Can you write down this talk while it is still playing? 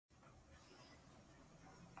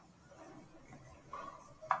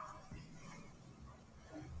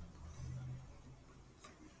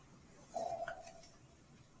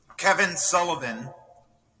Kevin Sullivan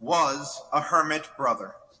was a hermit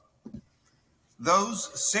brother.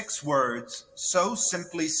 Those 6 words, so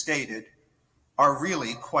simply stated, are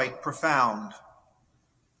really quite profound.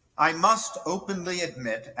 I must openly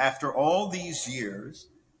admit, after all these years,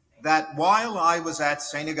 that while I was at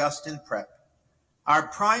St. Augustine Prep, our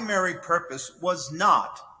primary purpose was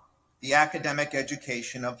not the academic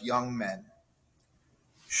education of young men.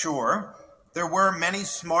 Sure, there were many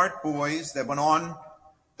smart boys that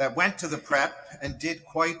went to the prep and did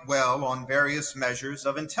quite well on various measures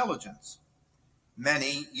of intelligence.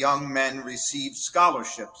 Many young men received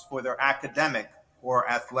scholarships for their academic or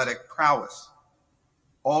athletic prowess.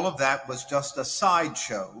 All of that was just a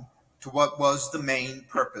sideshow to what was the main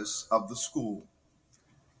purpose of the school.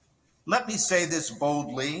 Let me say this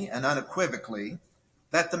boldly and unequivocally,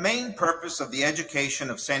 that the main purpose of the education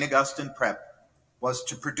of St. Augustine Prep was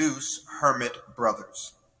to produce hermit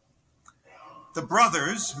brothers. The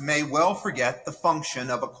brothers may well forget the function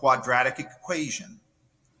of a quadratic equation.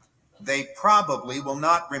 They probably will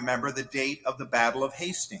not remember the date of the Battle of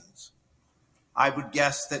Hastings. I would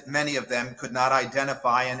guess that many of them could not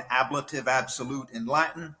identify an ablative absolute in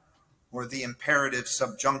Latin or the imperative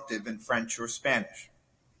subjunctive in French or Spanish.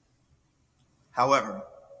 However,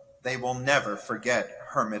 they will never forget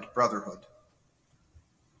hermit brotherhood.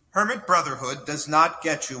 Hermit brotherhood does not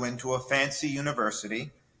get you into a fancy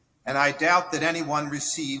university, and I doubt that anyone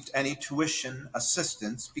received any tuition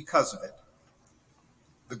assistance because of it.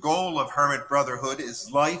 The goal of hermit brotherhood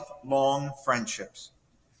is lifelong friendships,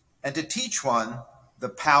 and to teach one the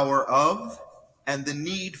power of and the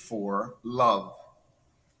need for love.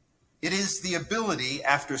 It is the ability,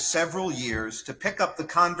 after several years, to pick up the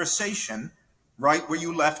conversation right where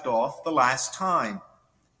you left off the last time.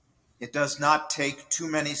 It does not take too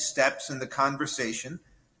many steps in the conversation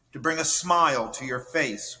to bring a smile to your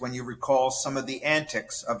face when you recall some of the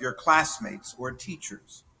antics of your classmates or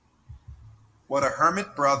teachers. What a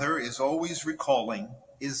hermit brother is always recalling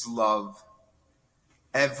is love.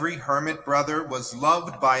 Every hermit brother was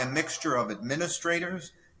loved by a mixture of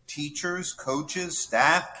administrators, teachers, coaches,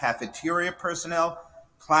 staff, cafeteria personnel,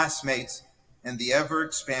 classmates, and the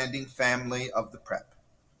ever-expanding family of the prep.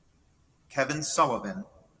 Kevin Sullivan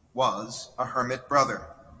was a hermit brother.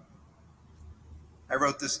 I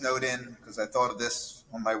wrote this note in because I thought of this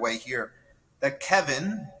on my way here, that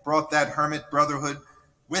Kevin brought that hermit brotherhood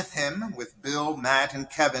with him, with Bill, Matt, and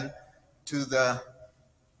Kevin, to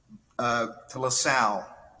LaSalle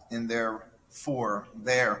in their 4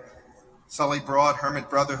 there. Sully brought hermit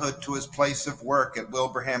brotherhood to his place of work at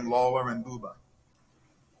Wilbraham, Lawler, and Buba.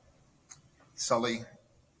 Sully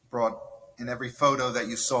brought in every photo that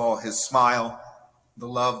you saw his smile, the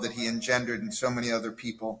love that he engendered in so many other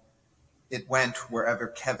people. It went wherever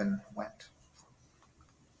Kevin went.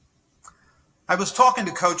 I was talking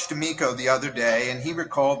to Coach D'Amico the other day, and he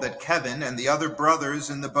recalled that Kevin and the other brothers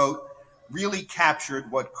in the boat really captured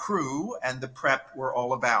what crew and the prep were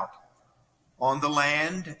all about. On the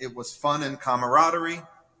land, it was fun and camaraderie,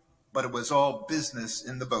 but it was all business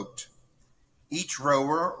in the boat. Each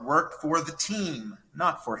rower worked for the team,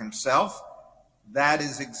 not for himself. That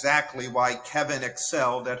is exactly why Kevin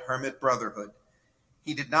excelled at hermit brotherhood.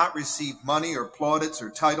 He did not receive money or plaudits or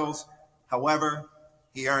titles. However,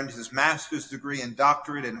 he earned his master's degree and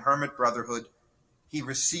doctorate in hermit brotherhood. He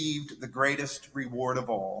received the greatest reward of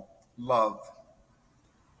all, love.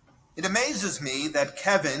 It amazes me that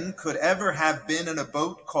Kevin could ever have been in a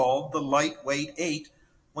boat called the Lightweight 8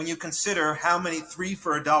 when you consider how many 3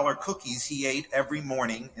 for $1 cookies he ate every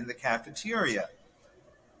morning in the cafeteria,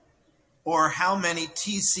 or how many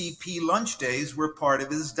TCP lunch days were part of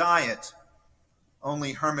his diet.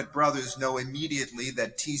 Only hermit brothers know immediately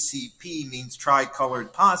that TCP means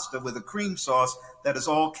tricolored pasta with a cream sauce that is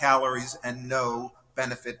all calories and no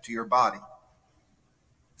benefit to your body.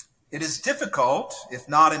 It is difficult, if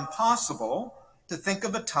not impossible, to think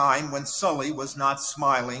of a time when Sully was not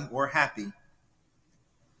smiling or happy.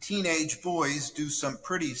 Teenage boys do some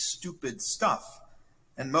pretty stupid stuff,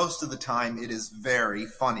 and most of the time it is very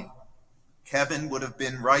funny. Kevin would have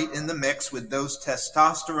been right in the mix with those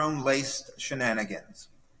testosterone-laced shenanigans.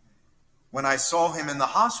 When I saw him in the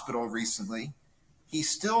hospital recently, he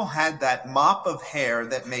still had that mop of hair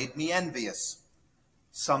that made me envious.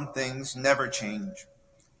 Some things never change.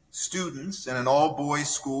 Students in an all-boys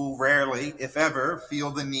school rarely, if ever, feel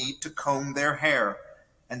the need to comb their hair,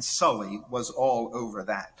 and Sully was all over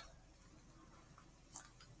that.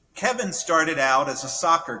 Kevin started out as a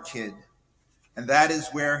soccer kid, and that is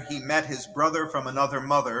where he met his brother from another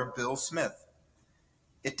mother, Bill Smith.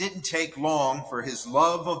 It didn't take long for his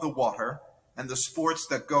love of the water and the sports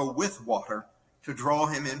that go with water to draw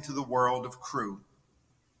him into the world of crew.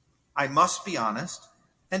 I must be honest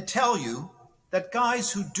and tell you that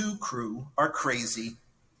guys who do crew are crazy.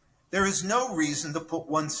 There is no reason to put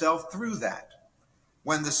oneself through that.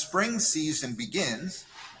 When the spring season begins,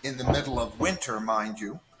 in the middle of winter, mind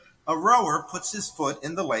you, a rower puts his foot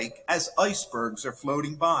in the lake as icebergs are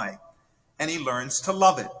floating by, and he learns to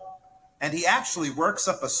love it. And he actually works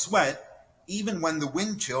up a sweat even when the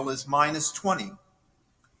wind chill is -20.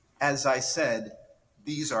 As I said,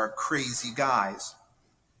 these are crazy guys.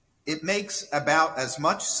 It makes about as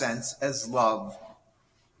much sense as love.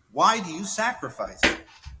 Why do you sacrifice?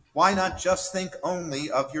 Why not just think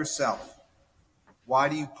only of yourself? Why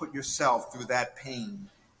do you put yourself through that pain?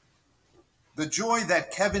 The joy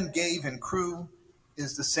that Kevin gave in crew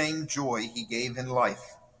is the same joy he gave in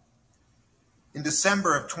life. In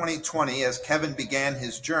December of 2020, as Kevin began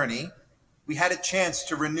his journey, we had a chance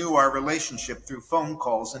to renew our relationship through phone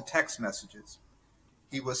calls and text messages.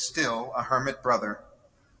 He was still a hermit brother.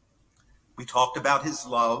 We talked about his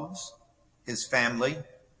loves, his family,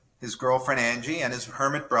 his girlfriend Angie, and his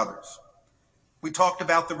hermit brothers. We talked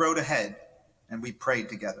about the road ahead, and we prayed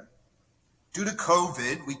together. Due to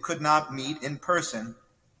COVID, we could not meet in person,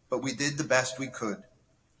 but we did the best we could.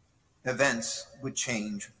 Events would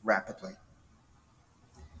change rapidly.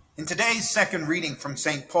 In today's second reading from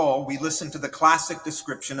St. Paul, we listen to the classic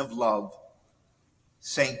description of love.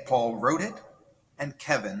 St. Paul wrote it, and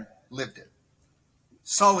Kevin lived it.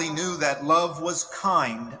 Sully knew that love was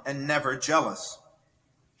kind and never jealous.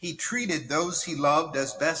 He treated those he loved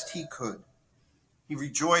as best he could. He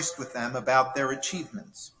rejoiced with them about their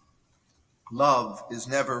achievements. Love is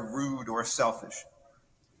never rude or selfish.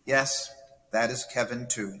 Yes, that is Kevin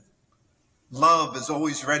too. Love is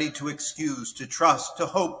always ready to excuse, to trust, to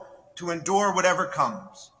hope, to endure whatever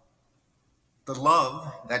comes. The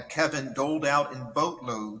love that Kevin doled out in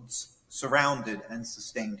boatloads surrounded and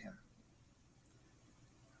sustained him.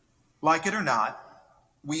 Like it or not,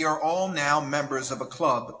 we are all now members of a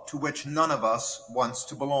club to which none of us wants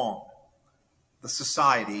to belong, the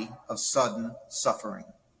Society of Sudden Suffering.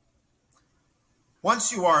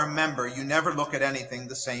 Once you are a member, you never look at anything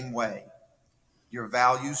the same way. Your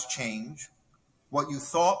values change. What you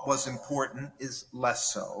thought was important is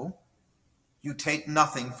less so. You take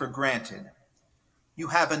nothing for granted. You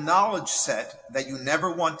have a knowledge set that you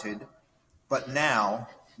never wanted, but now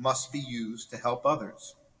must be used to help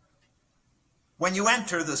others. When you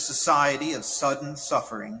enter the Society of Sudden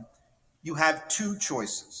Suffering, you have two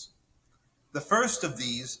choices. The first of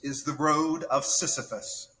these is the road of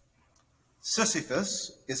Sisyphus.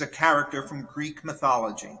 Sisyphus is a character from Greek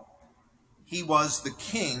mythology. He was the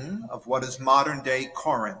king of what is modern-day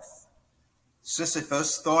Corinth.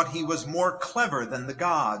 Sisyphus thought he was more clever than the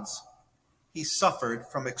gods. He suffered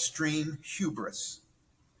from extreme hubris.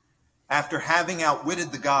 After having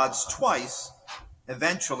outwitted the gods twice,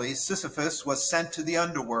 eventually Sisyphus was sent to the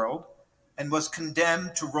underworld and was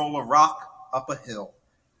condemned to roll a rock up a hill.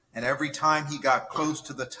 And every time he got close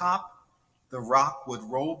to the top, the rock would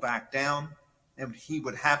roll back down and he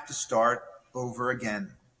would have to start over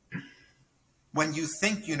again. When you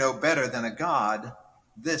think you know better than a god,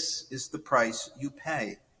 this is the price you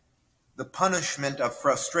pay. The punishment of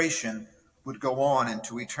frustration would go on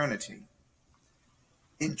into eternity.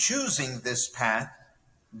 In choosing this path,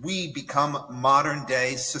 we become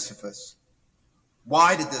modern-day Sisyphus.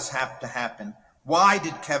 Why did this have to happen? Why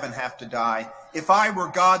did Kevin have to die? If I were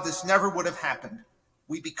God, this never would have happened.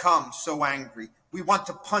 We become so angry. We want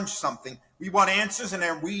to punch something. We want answers,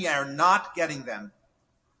 and we are not getting them.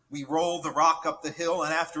 We roll the rock up the hill,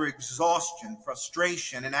 and after exhaustion,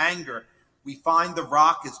 frustration, and anger, we find the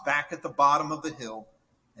rock is back at the bottom of the hill,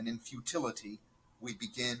 and in futility, we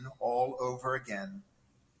begin all over again.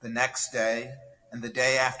 The next day, and the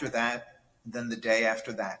day after that, and then the day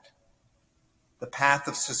after that. The path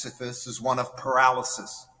of Sisyphus is one of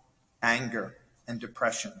paralysis, anger, and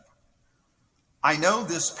depression. I know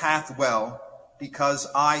this path well because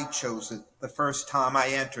I chose it the first time I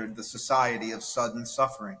entered the Society of Sudden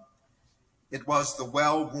Suffering. It was the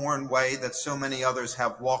well-worn way that so many others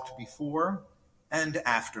have walked before and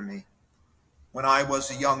after me. When I was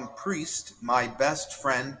a young priest, my best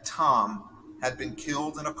friend Tom had been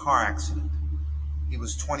killed in a car accident. He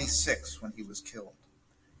was 26 when he was killed.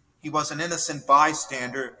 He was an innocent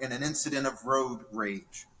bystander in an incident of road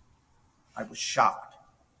rage. I was shocked.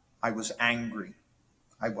 I was angry.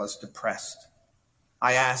 I was depressed.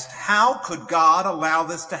 I asked, how could God allow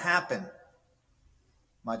this to happen?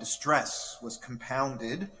 My distress was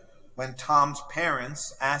compounded when Tom's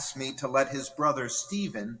parents asked me to let his brother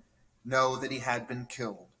Stephen know that he had been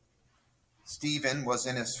killed. Stephen was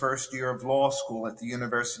in his first year of law school at the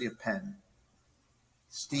University of Penn.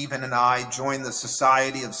 Stephen and I joined the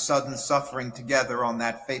Society of Sudden Suffering together on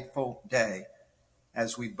that fateful day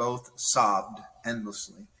as we both sobbed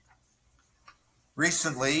endlessly.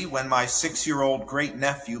 Recently, when my 6-year-old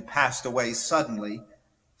great-nephew passed away suddenly,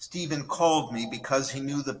 Stephen called me because he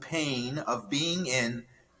knew the pain of being in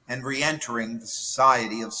and re-entering the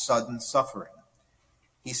Society of Sudden Suffering.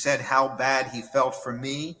 He said how bad he felt for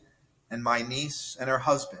me and my niece and her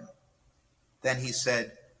husband. Then he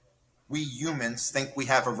said, "We humans think we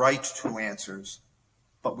have a right to answers,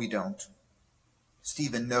 but we don't."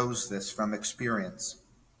 Stephen knows this from experience.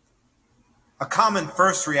 A common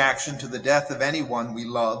first reaction to the death of anyone we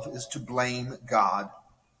love is to blame God.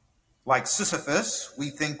 Like Sisyphus, we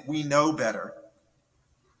think we know better.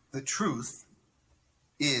 The truth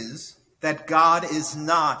is that God is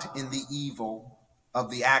not in the evil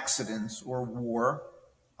of the accidents or war,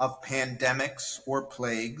 of pandemics or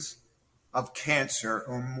plagues, of cancer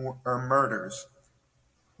or murders.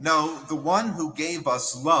 No, the one who gave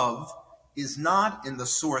us love is not in the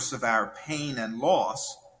source of our pain and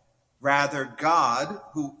loss. Rather, God,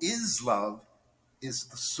 who is love, is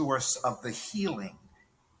the source of the healing.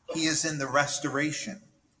 He is in the restoration.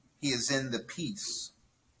 He is in the peace.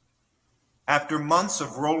 After months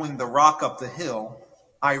of rolling the rock up the hill,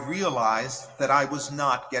 I realized that I was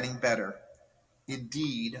not getting better.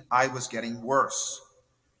 Indeed, I was getting worse.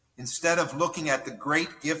 Instead of looking at the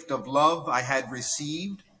great gift of love I had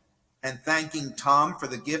received and thanking God for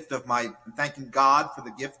the gift of my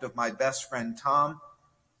best friend Tom,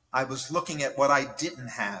 I was looking at what I didn't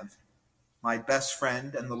have, my best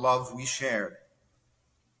friend and the love we shared.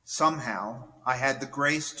 Somehow, I had the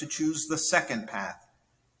grace to choose the second path,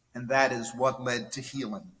 and that is what led to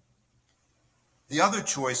healing. The other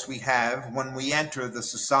choice we have when we enter the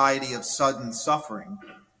Society of Sudden Suffering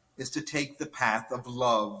is to take the path of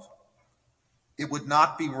love. It would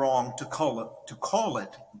not be wrong to call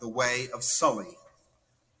it the way of Sully.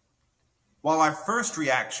 While our first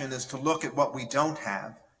reaction is to look at what we don't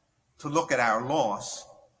have, to look at our loss,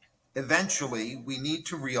 eventually we need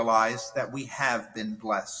to realize that we have been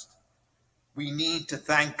blessed. We need to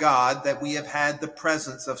thank God that we have had the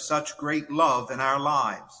presence of such great love in our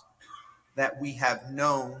lives, that we have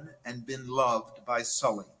known and been loved by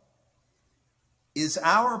Sully. Is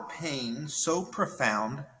our pain so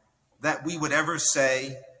profound that we would ever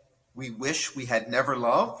say, "We wish we had never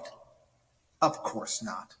loved"? Of course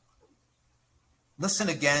not. Listen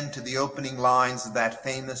again to the opening lines of that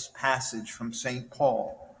famous passage from St.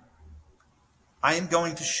 Paul. "I am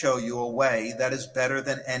going to show you a way that is better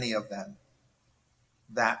than any of them.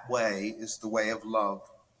 That way is the way of love.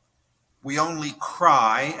 We only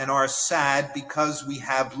cry and are sad because we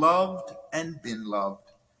have loved and been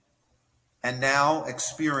loved, and now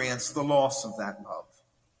experience the loss of that love.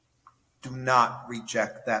 Do not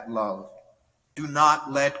reject that love. Do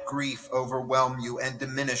not let grief overwhelm you and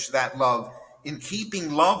diminish that love. In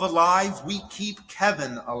keeping love alive, we keep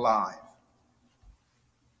Kevin alive.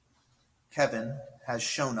 Kevin has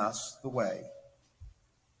shown us the way."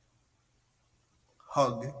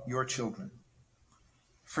 Hug your children.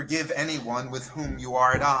 Forgive anyone with whom you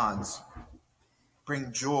are at odds.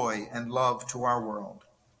 Bring joy and love to our world.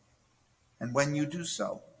 And when you do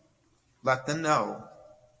so, let them know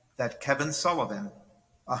that Kevin Sullivan,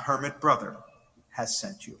 a hermit brother, has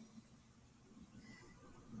sent you.